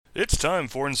It's time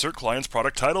for Insert Client's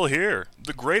Product Title here.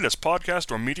 The greatest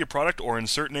podcast or media product or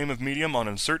insert name of medium on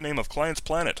insert name of client's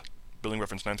planet. Billing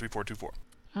reference 93424.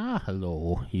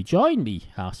 Hello. You join me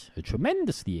at a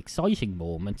tremendously exciting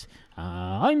moment.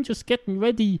 I'm just getting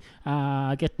ready,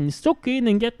 getting stuck in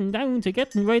and getting down to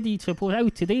getting ready to put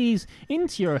out today's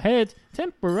Into Your Head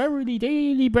temporarily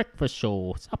daily breakfast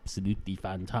show. It's absolutely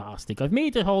fantastic. I've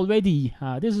made it already.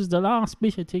 This is the last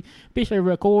bit of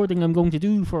recording I'm going to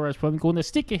do for it, but I'm going to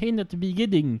stick it in at the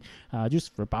beginning,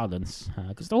 just for balance.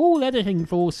 Because the whole editing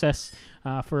process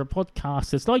for a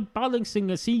podcast, it's like balancing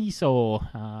a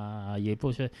seesaw. You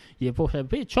put a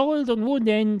bit child on one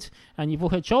end, and you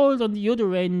put a child on the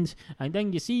other end, and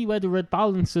then you see whether it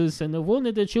balances. And if one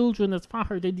of the children is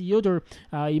fatter than the other,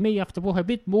 you may have to put a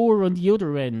bit more on the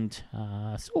other end.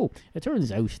 So it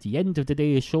turns out the end of the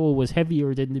day's show was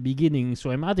heavier than the beginning,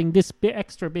 so I'm adding this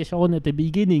extra bit on at the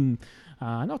beginning.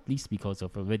 Not least because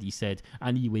I've already said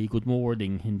anyway good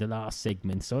morning in the last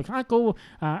segment, so I can't go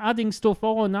adding stuff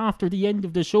on after the end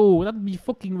of the show. That'd be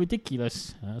fucking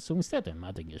ridiculous. So instead I'm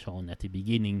adding it on at the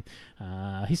beginning.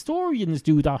 Historians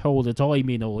do that all the time,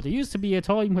 you know. There used to be a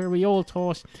time where we all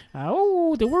thought,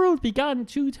 the world began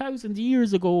 2,000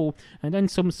 years ago, and then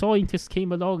some scientists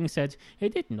came along and said,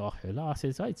 it did not, alas,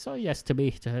 I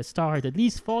estimate to have started at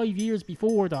least 5 years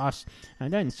before that.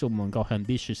 And then someone got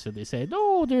ambitious and they said,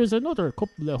 there's another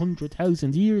couple of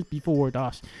 100,000 years before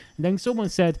that. And then someone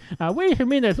said, wait a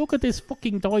minute, look at this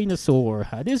fucking dinosaur.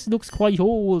 This looks quite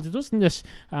old, doesn't it?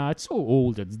 It's so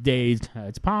old it's dead.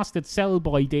 It's past its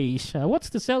sell-by date. What's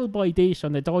the sell-by date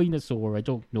on a dinosaur? I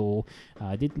don't know.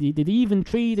 Did they even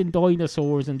trade in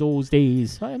dinosaurs in those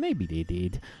days? Maybe they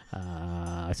did.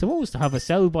 I suppose to have a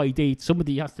sell-by date,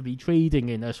 somebody has to be trading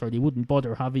in it, or they wouldn't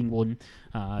bother having one.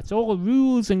 It's all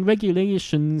rules and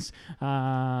regulations.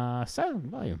 I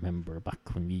remember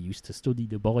back when we used to study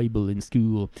the Bible in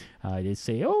school, they'd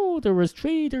say, there was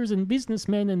traders and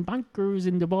businessmen and bankers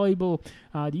in the Bible.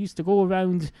 They used to go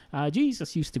around,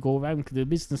 Jesus used to go around to the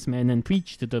businessmen and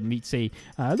preach to them. He'd say,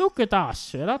 look at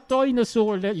that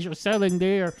dinosaur that you're selling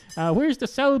there. Where's the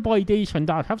sell-by date on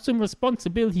that? Have some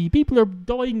responsibility. People are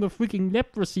dying of freaking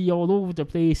leprosy all over the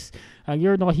place, and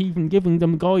you're not even giving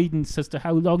them guidance as to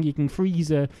how long you can freeze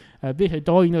a bit of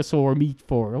dinosaur meat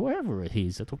for, or whatever it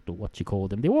is. I don't know what you call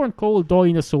them. They weren't called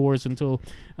dinosaurs until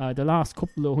the last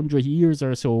couple of 100 years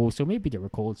or so maybe they were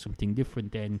called something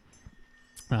different then.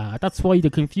 That's why the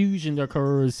confusion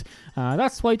occurs.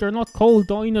 That's why they're not called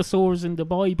dinosaurs in the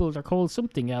Bible. They're called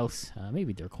something else.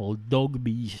 Maybe they're called dog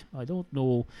meat. I don't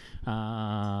know.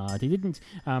 They didn't.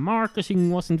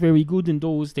 Marketing wasn't very good in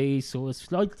those days, so it's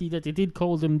likely that they did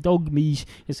call them dog meat.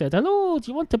 They said, hello,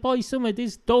 do you want to buy some of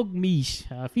this dog meat?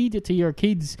 Feed it to your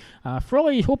kids.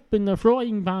 Fry it up in the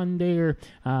frying pan there.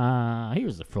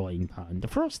 Here's the frying pan. The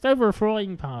first ever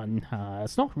frying pan.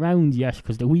 It's not round yet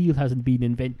because the wheel hasn't been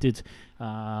invented.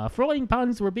 Frying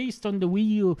pans were based on the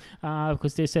wheel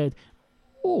because they said,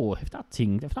 if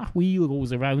that wheel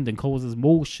goes around and causes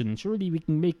motion, surely we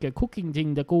can make a cooking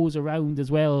thing that goes around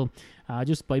as well,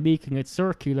 just by making it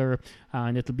circular,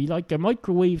 and it'll be like a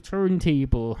microwave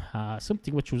turntable,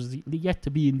 something which was yet to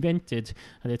be invented.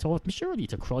 And they thought, surely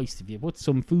to Christ, if you put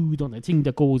some food on a thing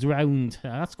that goes round,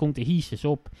 that's going to heat it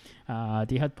up.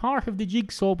 They had part of the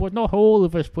jigsaw, but not all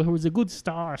of it, but it was a good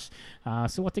start.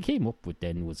 So what they came up with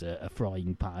then was a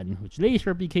frying pan, which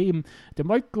later became the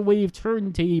microwave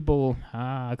turntable,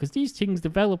 because these things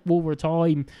develop over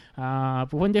time.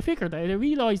 But when they figured out, they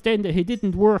realised then that it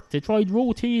didn't work. They tried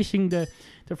rotating the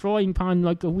frying pan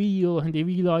like a wheel, and they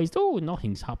realised,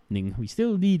 nothing's happening. We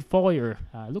still need fire.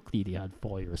 Luckily they had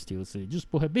fire still, so they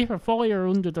just put a bit of fire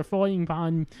under the frying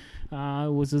pan.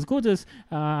 It was as good as,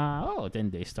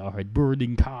 then they started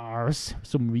burning cars for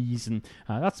some reason.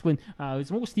 That's when, it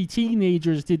was mostly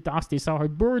teenagers did that. They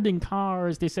started burning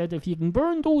cars. They said, if you can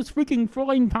burn those freaking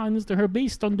frying pans that are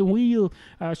based on the wheel,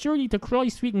 surely to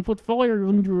Christ we can put fire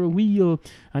under a wheel,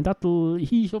 and that'll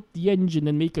heat up the engine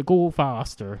and make it go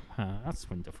faster. That's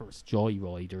when the first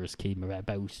joyriders came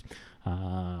about.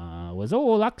 Was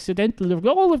all accidental.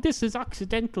 All of this is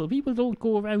accidental. People don't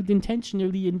go around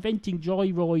intentionally inventing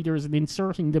joyriders and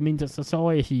inserting them into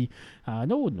society.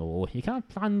 No, you can't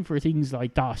plan for things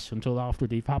like that until after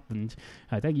they've happened.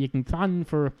 Then you can plan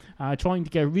for trying to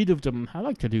get rid of them. I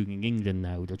like they're doing in England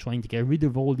now. They're trying to get rid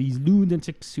of all these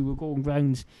lunatics who are going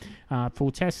around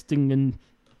protesting and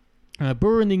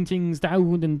burning things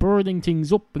down and burning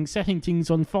things up and setting things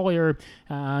on fire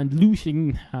and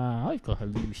looting. I've got a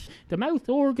lute. The mouth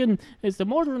organ is the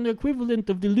modern equivalent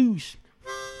of the lute.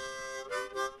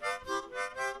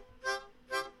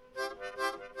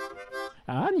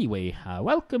 Anyway,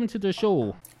 welcome to the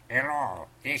show. Hello,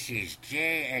 this is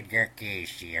J. Edgar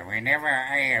Casey, and whenever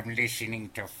I am listening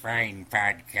to fine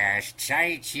podcasts,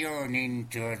 I tune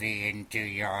into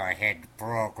your head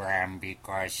program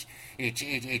because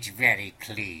it's very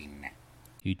clean.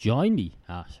 You join me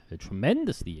at a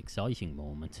tremendously exciting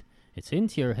moment. It's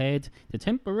Into Your Head, the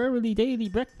temporarily daily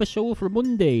breakfast show for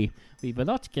Monday. We've a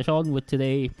lot to get on with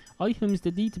today. Items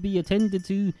that need to be attended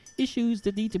to, issues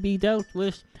that need to be dealt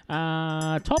with,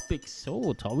 topics.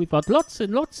 We've got lots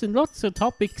and lots of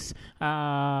topics.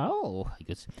 Topic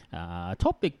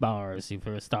bars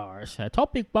for a start.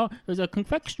 There's a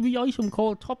confectionery item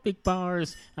called topic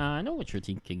bars. I know what you're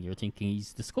thinking. You're thinking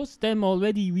he's discussed them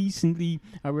already recently.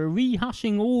 We're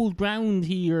rehashing old ground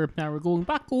here. We're going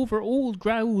back over old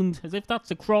ground as if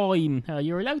that's a crime.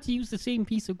 You're allowed to use the same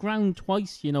piece of ground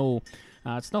twice, you know.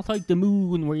 It's not like the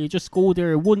moon where you just go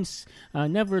there once,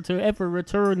 never to ever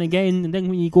return again, and then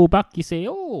when you go back you say,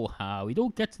 we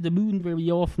don't get to the moon very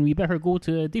often, we better go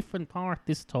to a different part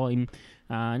this time,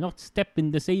 not step in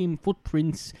the same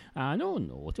footprints.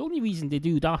 No, the only reason they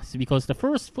do that is because the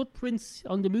first footprints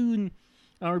on the moon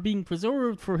are being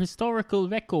preserved for historical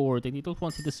record, and you don't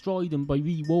want to destroy them by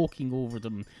re-walking over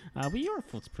them. But your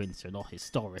footprints are not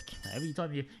historic. Every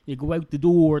time you go out the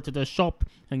door to the shop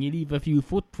and you leave a few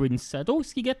footprints,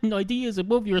 don't you getting ideas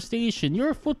above your station?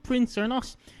 Your footprints are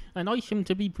not an item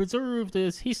to be preserved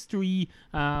as history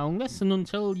unless and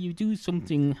until you do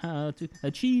something to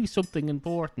achieve something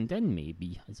important, then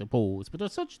maybe, I suppose. But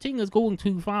there's such thing as going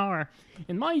too far.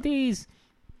 In my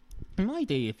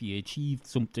day, if you achieved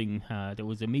something that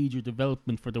was a major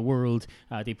development for the world,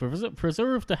 they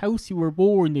preserved the house you were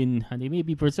born in, and they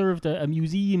maybe preserved a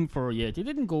museum for you. They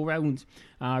didn't go around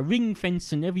ring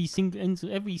fencing every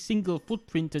single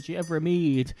footprint that you ever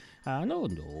made. No.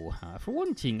 For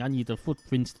one thing, any of the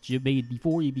footprints that you made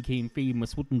before you became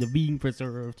famous wouldn't have been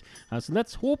preserved. So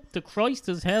let's hope to Christ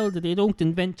as hell that they don't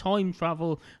invent time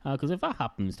travel, because if that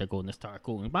happens, they're going to start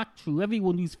going back through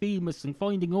everyone who's famous and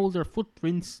finding all their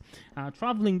footprints,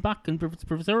 travelling back and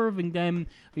preserving them.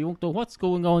 You won't know what's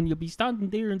going on. You'll be standing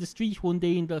there in the street one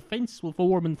day and the fence will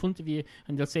form in front of you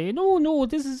and they'll say, no,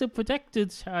 this is a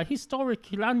protected historic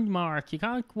landmark. You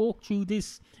can't walk through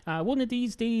this. One of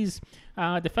these days,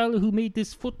 the fellow who made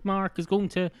this footmark is going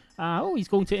to he's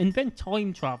going to invent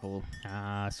time travel.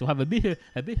 So have a bit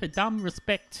of damn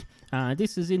respect.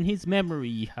 This is in his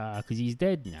memory, because he's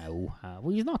dead now.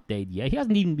 Well, he's not dead yet. He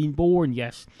hasn't even been born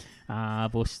yet.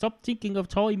 But stop thinking of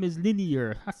time as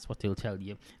linear. That's what they'll tell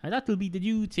you. And that'll be the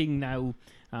new thing now.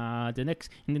 In the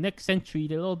next century,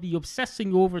 they'll all be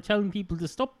obsessing over telling people to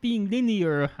stop being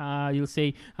linear. You'll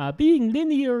say, being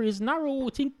linear is narrow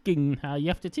thinking. You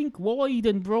have to think wide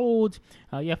and broad.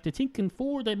 You have to think in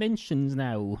 4 dimensions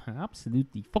now.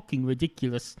 Absolutely fucking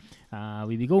ridiculous. We'll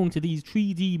be going to these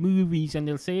 3D movies and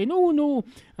they'll say, no,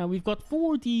 we've got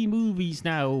 4D movies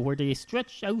now where they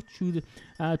stretch out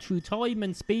through time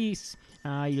and space.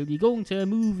 You'll be going to a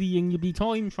movie and you'll be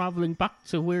time traveling back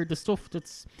to where the stuff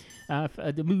that's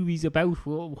the movie's about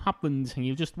happened, and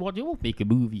you won't make a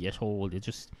movie at all. They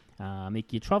just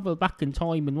make you travel back in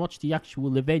time and watch the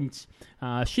actual event.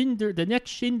 The next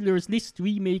Schindler's List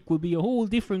remake will be a whole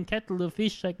different kettle of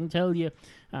fish, I can tell you.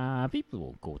 People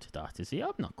won't go to that. They say,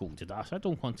 I'm not going to that. I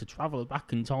don't want to travel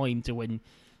back in time to when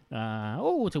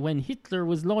Hitler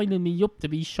was lining me up to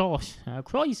be shot.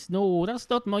 Christ, no, that's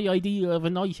not my idea of a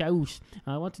night out.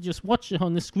 I want to just watch it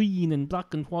on the screen in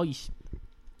black and white.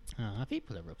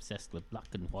 People are obsessed with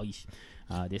black and white.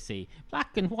 They say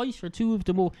black and white are two of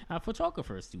the most...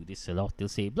 photographers do this a lot. They'll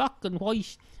say black and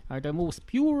white are the most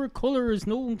pure colours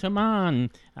known to man.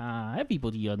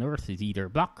 Everybody on earth is either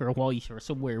black or white or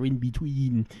somewhere in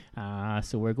between.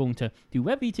 So we're going to do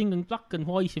everything in black and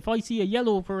white. If I see a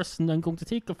yellow person, I'm going to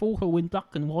take a photo in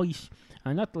black and white,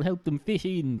 and that'll help them fit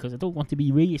in, because I don't want to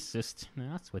be racist.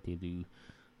 That's what they do.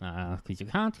 Because you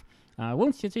can't...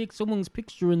 once you take someone's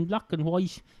picture in black and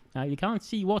white, you can't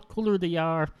see what colour they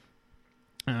are.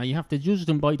 You have to judge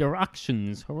them by their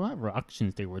actions, or whatever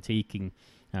actions they were taking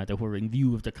that were in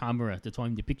view of the camera at the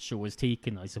time the picture was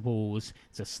taken, I suppose.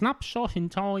 It's a snapshot in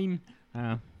time.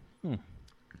 I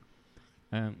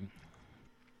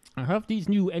have these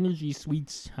new energy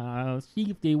sweets. See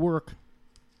if they work.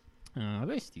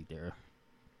 Let's see there.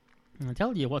 I'll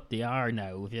tell you what they are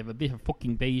now, if you have a bit of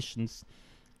fucking patience.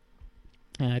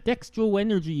 Dextro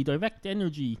Energy, Direct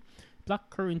Energy,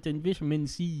 Blackcurrant and Vitamin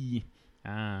C.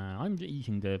 I'm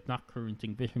eating the blackcurrant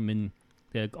and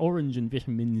the orange and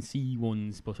vitamin C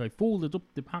ones, but I folded up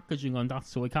the packaging on that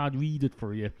so I can't read it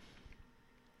for you.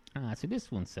 So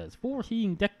this one says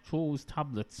 14 dextrose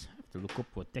tablets. I have to look up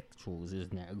what dextrose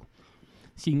is now.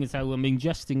 seeing as how I'm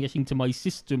ingesting it into my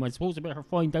system, I suppose I better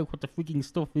find out what the frigging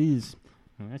stuff is.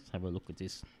 Let's have a look at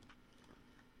this.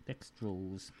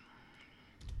 Dextrose.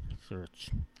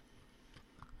 Search.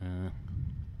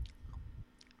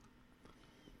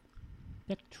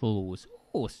 Dextrose.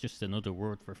 Oh, it's just another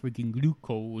word for frigging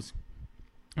glucose.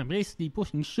 I'm basically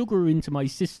putting sugar into my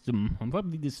system. I'm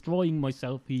probably destroying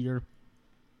myself here.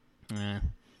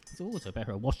 So I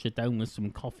better wash it down with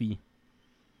some coffee.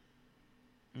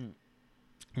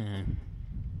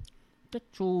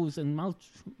 Dextrose and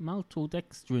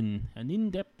maltodextrin, an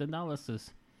in-depth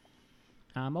analysis.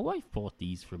 My wife bought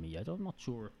these for me. I'm not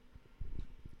sure.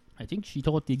 I think she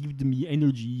thought they gave me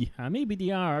energy. Maybe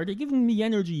they are. They're giving me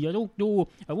energy. I don't know.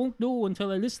 I won't know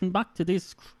until I listen back to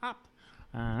this crap.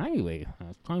 Anyway,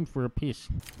 it's time for a piss.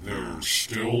 There's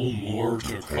still more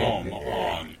to come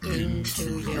on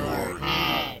Into Your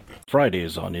Head.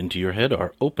 Fridays on Into Your Head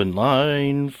are Open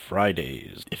Line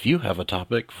Fridays. If you have a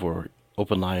topic for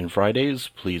Open Line Fridays,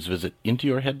 please visit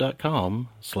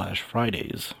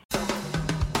intoyourhead.com/Fridays.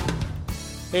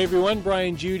 Hey everyone,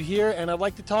 Brian Jude here, and I'd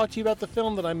like to talk to you about the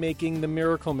film that I'm making, The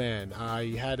Miracle Man. I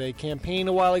had a campaign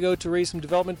a while ago to raise some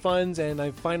development funds, and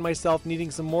I find myself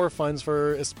needing some more funds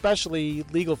for especially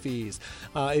legal fees.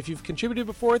 If you've contributed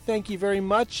before, thank you very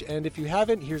much, and if you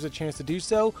haven't, here's a chance to do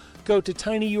so. Go to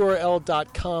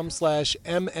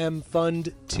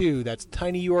tinyurl.com/mmfund2. That's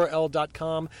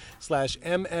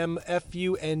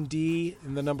tinyurl.com/mmfund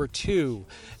and the number 2.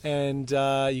 And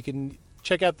you can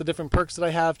check out the different perks that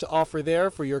I have to offer there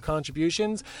for your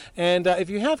contributions. And if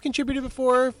you have contributed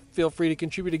before, feel free to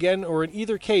contribute again, or in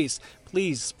either case,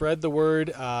 please spread the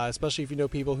word, especially if you know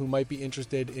people who might be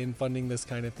interested in funding this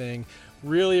kind of thing.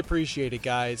 Really appreciate it,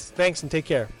 guys. Thanks and take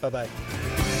care. Bye-bye.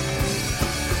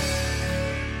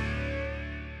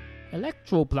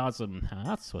 Electroplasm,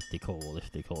 that's what they call it.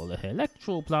 They call it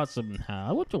electroplasm.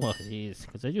 I wonder what it is,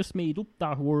 because I just made up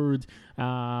that word.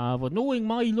 But knowing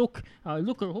my luck, I'll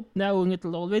look it up now and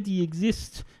it'll already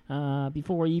exist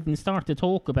before I even start to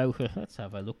talk about it. Let's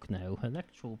have a look now.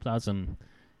 Electroplasm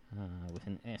with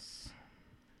an S.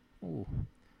 Oh.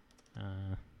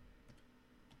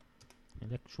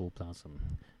 Electroplasm.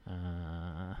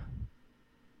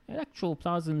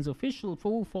 Electroplasm's official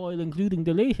profile, including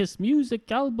the latest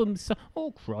music albums.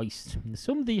 Oh Christ!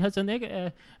 Somebody has a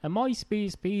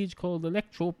MySpace page called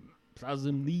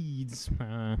Electroplasm Leads.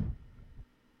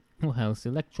 What else?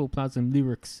 Electroplasm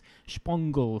lyrics.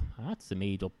 Spongle. That's a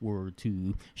made-up word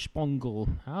too. Spongle.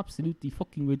 Absolutely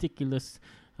fucking ridiculous.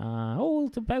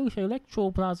 All about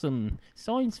electroplasm,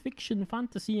 science fiction,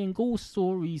 fantasy, and ghost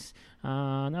stories.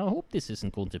 Now, I hope this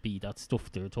isn't going to be that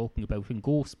stuff they're talking about in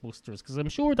Ghostbusters, because I'm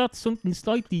sure that's something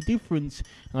slightly different.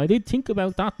 I did think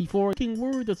about that before. A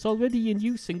word that's already in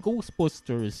use in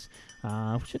Ghostbusters,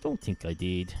 which I don't think I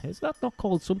did. Is that not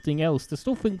called something else? The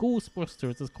stuff in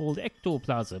Ghostbusters is called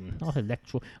ectoplasm, not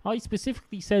electro. I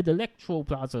specifically said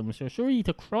electroplasm, so surely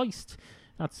to Christ,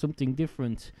 that's something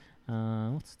different.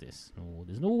 What's this? No,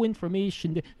 there's no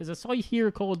information. There's a site here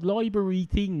called Library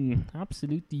Thing.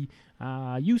 Absolutely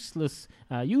useless.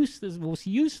 Most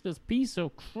useless piece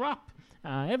of crap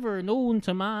ever known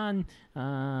to man.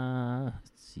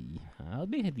 Let's see.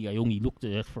 Admittedly, I only looked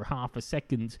at it for half a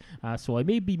second, so I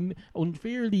may be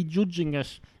unfairly judging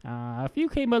it. If you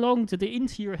came along to the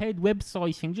Into Your Head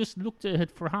website and just looked at it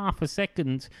for half a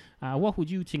second, what would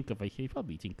you think of it? You'd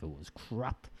probably think it was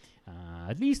crap.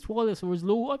 At least while it was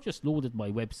low, I've just loaded my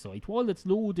website. While it's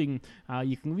loading,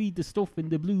 you can read the stuff in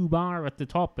the blue bar at the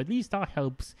top. At least that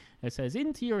helps. It says,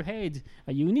 Into Your Head,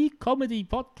 a unique comedy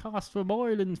podcast from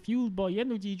Ireland fueled by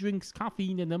energy drinks,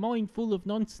 caffeine, and a mind full of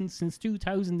nonsense since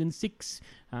 2006.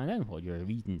 And then while you're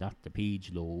reading that, the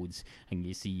page loads, and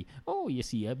you see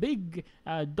a big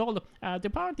dollop.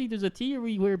 Apparently there's a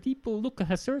theory where people look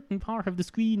at a certain part of the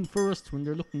screen first when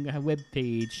they're looking at a web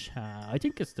page. I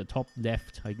think it's the top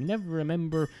left. I can never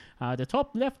remember. The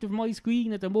top left of my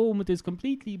screen at the moment is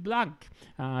completely blank.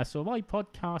 So my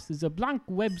podcast is a blank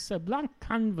blank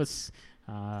canvas.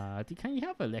 Can you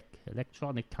have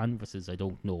electronic canvases? I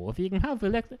don't know. If you can have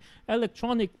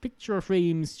electronic picture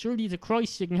frames, surely to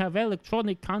Christ you can have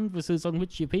electronic canvases on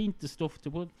which you paint the stuff to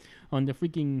put on the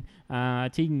frigging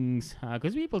things.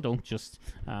 Because people don't just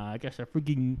get a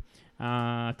frigging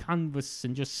canvas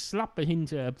and just slap it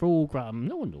into a program.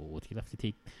 No, you'll have to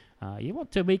take... you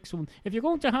want to make some... If you're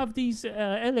going to have these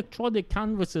electronic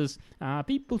canvases,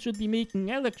 people should be making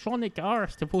electronic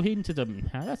art to put into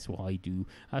them. That's what I do.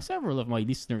 Several of my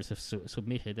listeners have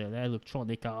submitted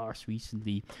electronic art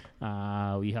recently.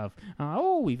 We have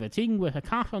a thing with a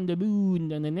cat on the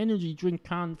moon and an energy drink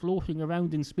can floating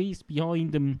around in space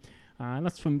behind them.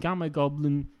 That's from Gamma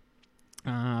Goblin.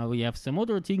 We have some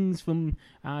other things from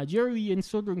Jerry in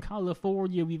Southern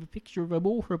California. We have a picture of a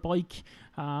motorbike,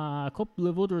 a couple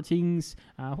of other things.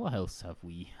 What else have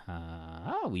we?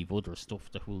 We've other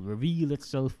stuff that will reveal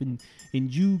itself in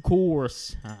due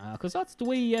course. Because that's the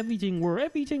way everything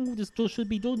should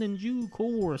be done in due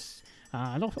course.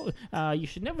 You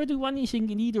should never do anything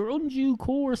in either undue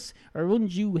course or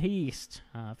undue haste.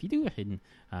 If you do it in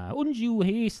undue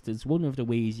haste is one of the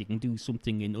ways you can do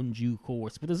something in undue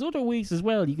course. But there's other ways as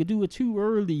well. You could do it too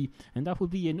early, and that would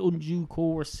be in undue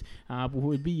course. But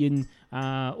would be in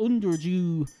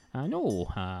underdue.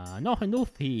 Not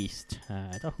enough haste.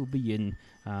 That would be in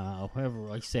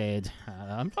whatever I said.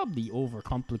 I'm probably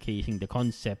overcomplicating the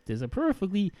concept. There's a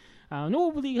perfectly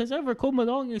nobody has ever come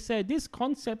along and said this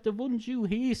concept of undue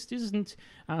haste isn't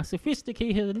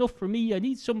sophisticated enough for me. I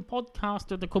need some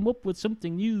podcaster to come up with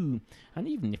something new. And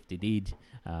even if they did,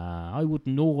 I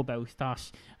wouldn't know about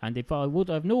that. And if I would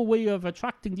have no way of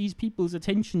attracting these people's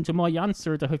attention to my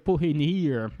answer that I've put in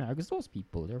here, because those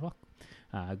people, they're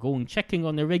checking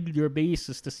on a regular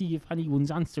basis to see if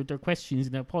anyone's answered their questions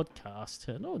in a podcast.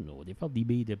 No, they probably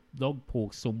made a blog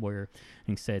post somewhere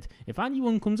and said, if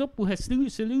anyone comes up with a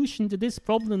solution to this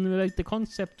problem about the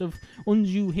concept of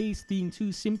undue haste being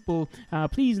too simple,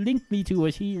 please link me to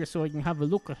it here so I can have a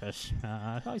look at it.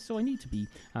 So I need to be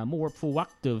more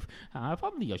proactive.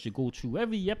 Probably I should go through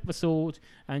every episode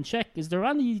and check, is there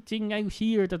anything out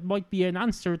here that might be an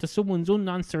answer to someone's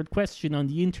unanswered question on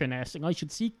the internet, and I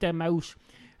should seek them out.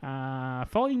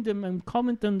 Find them and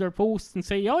comment on their posts and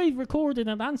say, I've recorded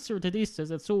an answer to this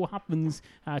as it so happens.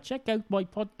 Check out my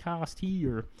podcast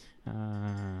here.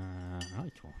 I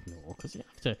don't know, because you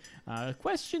have to.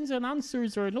 Questions and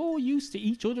answers are no use to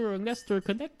each other unless they're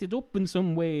connected up in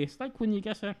some way. It's like when you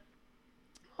get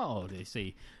they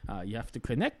say you have to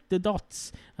connect the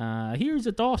dots. Here's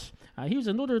a dot, here's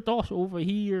another dot over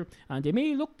here, and they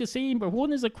may look the same, but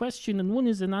one is a question and one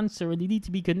is an answer, and they need to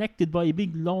be connected by a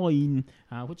big line,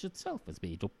 which itself is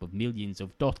made up of millions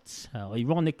of dots.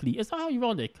 Ironically, is that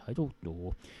ironic? I don't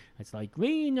know. It's like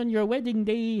rain on your wedding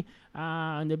day,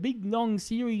 and a big long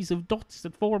series of dots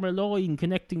that form a line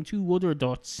connecting two other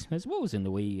dots. I suppose in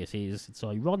the way it is, it's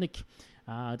ironic.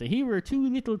 Here are two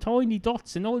little tiny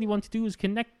dots, and all you want to do is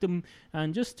connect them,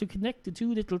 and just to connect the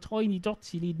two little tiny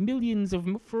dots you need millions of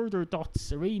further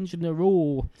dots arranged in a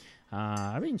row,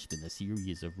 arranged in a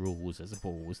series of rows, I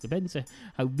suppose. Depends on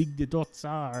how big the dots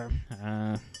are.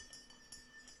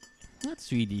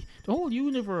 That's really, the whole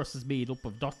universe is made up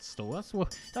of dots though.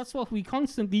 That's what we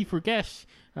constantly forget.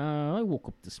 I woke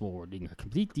up this morning, I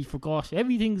completely forgot.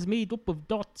 Everything's made up of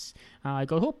dots. I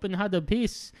got up and had a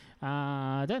piss.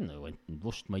 Then I went and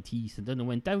brushed my teeth, and then I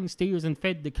went downstairs and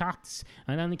fed the cats,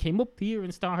 and then I came up here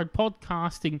and started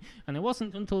podcasting, and it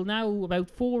wasn't until now,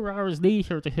 about 4 hours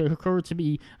later, that it occurred to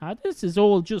me, this is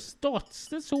all just dots.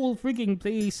 This whole frigging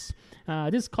place,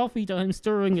 this coffee that I'm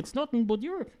stirring, it's nothing but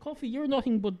your coffee, you're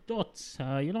nothing but dots.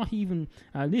 You're not even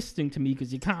listening to me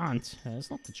because you can't. It's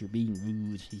not that you're being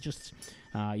rude, you're just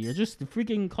the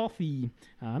frigging coffee.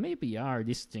 Maybe you are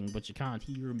listening, but you can't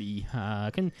hear me.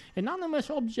 Can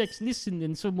inanimate objects listen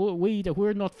in some way that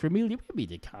we're not familiar? Maybe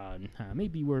they can.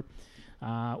 Maybe we're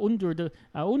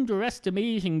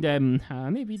underestimating them.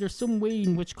 Maybe there's some way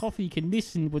in which coffee can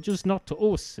listen, but just not to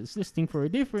us. It's listening for a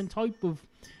different type of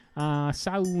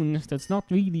sound that's not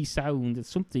really sound, it's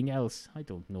something else. I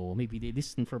don't know. Maybe they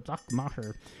listen for black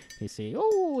matter. They say,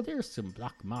 oh, there's some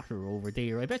black matter over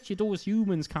there. I bet you those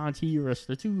humans can't hear us.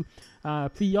 They're too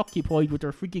preoccupied with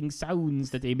their freaking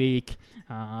sounds that they make.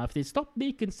 If they stop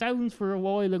making sounds for a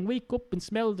while and wake up and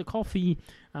smell the coffee,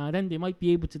 then they might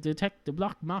be able to detect the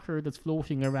black matter that's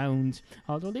floating around.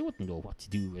 Although they wouldn't know what to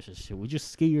do with it. So we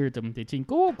just scared them. They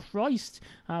think, oh Christ,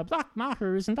 black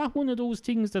matter, isn't that one of those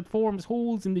things that forms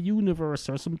holes in the universe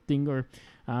or something, or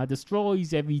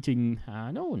destroys everything?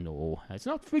 No, it's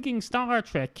not freaking Star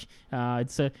Trek.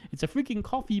 It's a freaking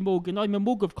coffee mug, and I'm a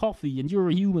mug of coffee, and you're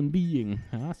a human being.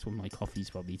 That's what my coffee's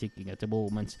probably thinking at the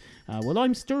moment. Well,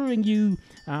 I'm stirring you.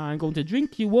 I'm going to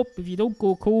drink you up if you don't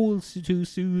go cold too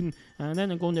soon, and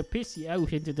then I'm going to piss you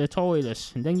out into the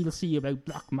toilet, and then you'll see about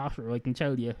black matter. I can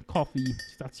tell you, coffee.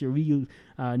 That's your real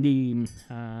name.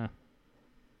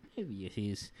 Maybe it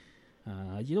is.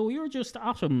 You're just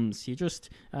atoms. You're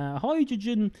just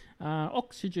hydrogen,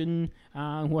 oxygen,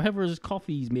 whatever's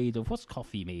coffee's made of. What's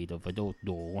coffee made of? I don't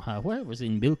know. Whatever's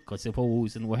in milk, I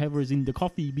suppose, and whatever's in the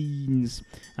coffee beans,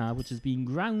 which is being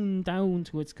ground down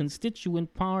to its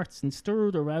constituent parts and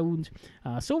stirred around.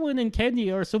 Someone in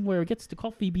Kenya or somewhere gets the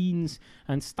coffee beans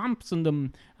and stamps on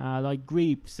them like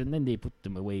grapes, and then they put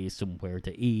them away somewhere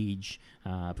to age,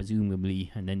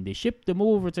 presumably, and then they ship them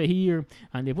over to here,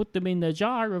 and they put them in a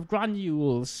jar of granite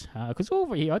granules. Because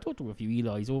over here, I don't know if you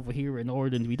realise, over here in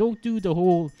Ireland, we don't do the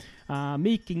whole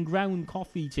making ground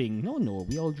coffee thing. No,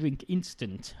 we all drink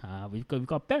instant. We've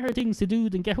got better things to do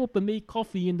than get up and make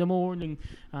coffee in the morning.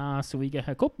 So we get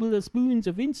a couple of spoons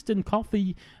of instant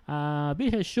coffee, a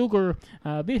bit of sugar,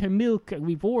 a bit of milk, and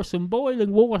we pour some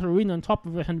boiling water in on top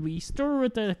of it, and we stir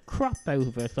the crap out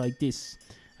of it like this.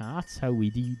 That's how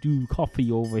we do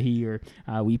coffee over here.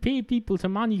 We pay people to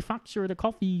manufacture the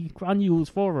coffee granules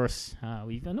for us.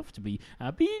 We've enough to be.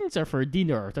 Beans are for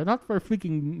dinner. They're not for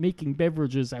freaking making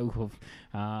beverages out of.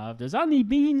 If there's any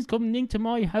beans coming into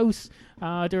my house,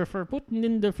 they're for putting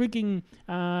in the freaking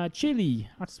chili.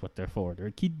 That's what they're for.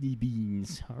 They're kidney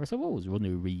beans. Or I suppose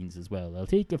runner beans as well. I'll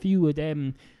take a few of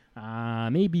them.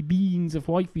 Maybe beans if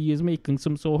wifey is making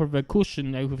some sort of a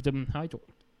cushion out of them. I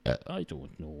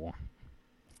don't know.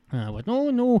 But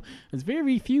no, there's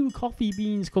very few coffee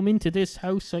beans come into this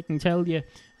house, I can tell you.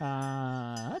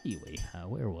 Anyway,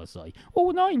 where was I?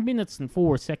 9 minutes and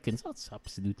 4 seconds. That's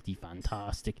absolutely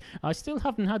fantastic. I still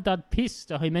haven't had that piss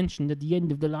that I mentioned at the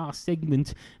end of the last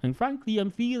segment, and frankly,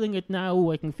 I'm feeling it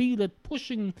now. I can feel it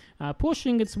pushing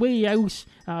its way out.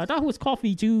 That was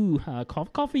coffee too.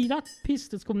 Coffee, that piss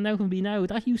that's coming out of me now,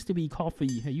 that used to be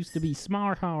coffee. It used to be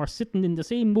smart horse sitting in the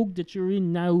same mug that you're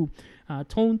in now,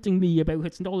 taunting me about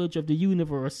its knowledge of the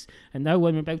universe, and now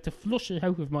I'm about to flush it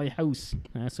out of my house.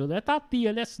 So let that be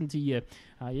a lesson to you.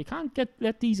 You can't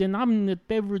let these inanimate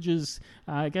beverages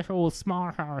get all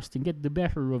smart-arsed and get the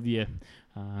better of you.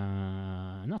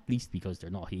 Not least because they're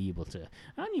not able to.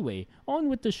 Anyway, on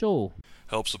with the show.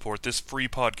 Help support this free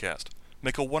podcast.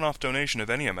 Make a one-off donation of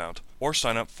any amount, or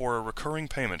sign up for a recurring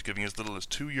payment giving as little as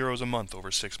 €2 a month over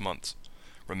 6 months.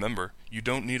 Remember, you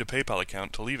don't need a PayPal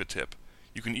account to leave a tip.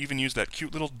 You can even use that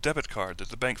cute little debit card that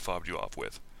the bank fobbed you off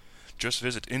with. Just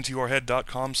visit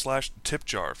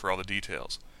intoyourhead.com/tipjar for all the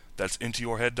details. That's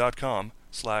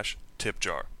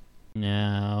intoyourhead.com/tipjar.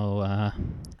 Now,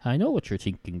 I know what you're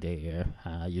thinking there.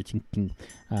 You're thinking,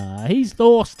 he's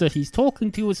lost it. He's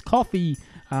talking to his coffee.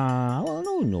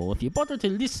 Well, no. If you bother to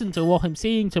listen to what I'm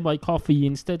saying to my coffee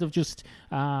instead of just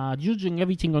judging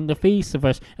everything on the face of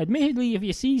it. Admittedly, if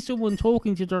you see someone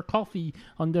talking to their coffee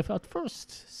at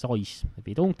first sight, if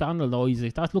you don't analyse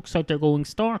it, that looks like they're going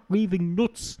stark raving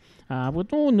nuts.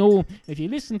 But no, if you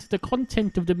listen to the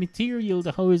content of the material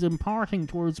that I was imparting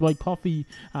towards my coffee,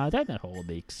 then it all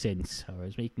makes sense. I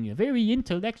was making a very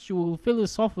intellectual,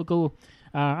 philosophical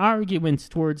argument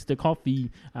towards the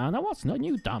coffee, and I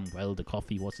knew damn well the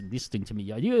coffee wasn't listening to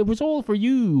me. I knew it was all for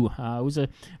you. I was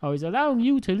allowing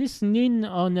you to listen in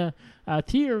on a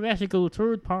theoretical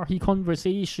third-party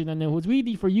conversation, and it was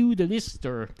really for you, the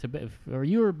listener, for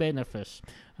your benefit.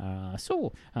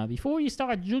 So, before you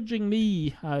start judging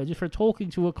me just for talking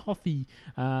to a coffee,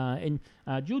 and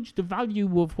judge the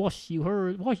value of what you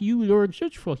heard, what you learned,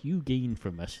 judge what you gain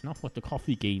from it, not what the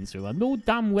coffee gains from it. I know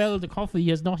damn well the coffee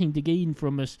has nothing to gain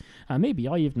from it. Maybe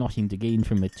I have nothing to gain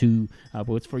from it too,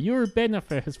 but it's for your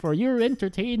benefit, it's for your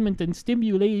entertainment and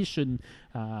stimulation.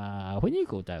 When you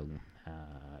go down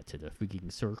to the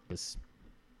freaking circus,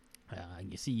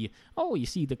 you see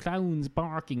the clowns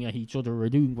barking at each other or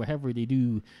doing whatever they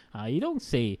do. You don't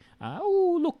say,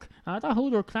 oh, look, that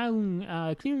other clown,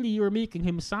 clearly you're making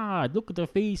him sad. Look at the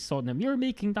face on him. You're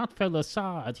making that fella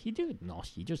sad. You do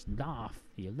not. You just laugh.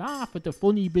 You laugh at the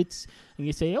funny bits and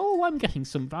you say, oh, I'm getting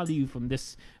some value from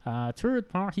this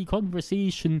third-party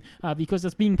conversation because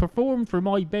it's being performed for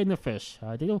my benefit.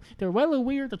 They're well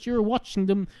aware that you're watching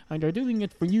them and they're doing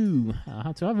it for you.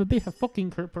 To have a bit of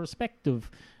fucking perspective.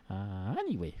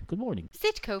 Anyway, good morning.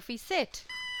 Sit, Kofi, sit.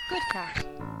 Good cat.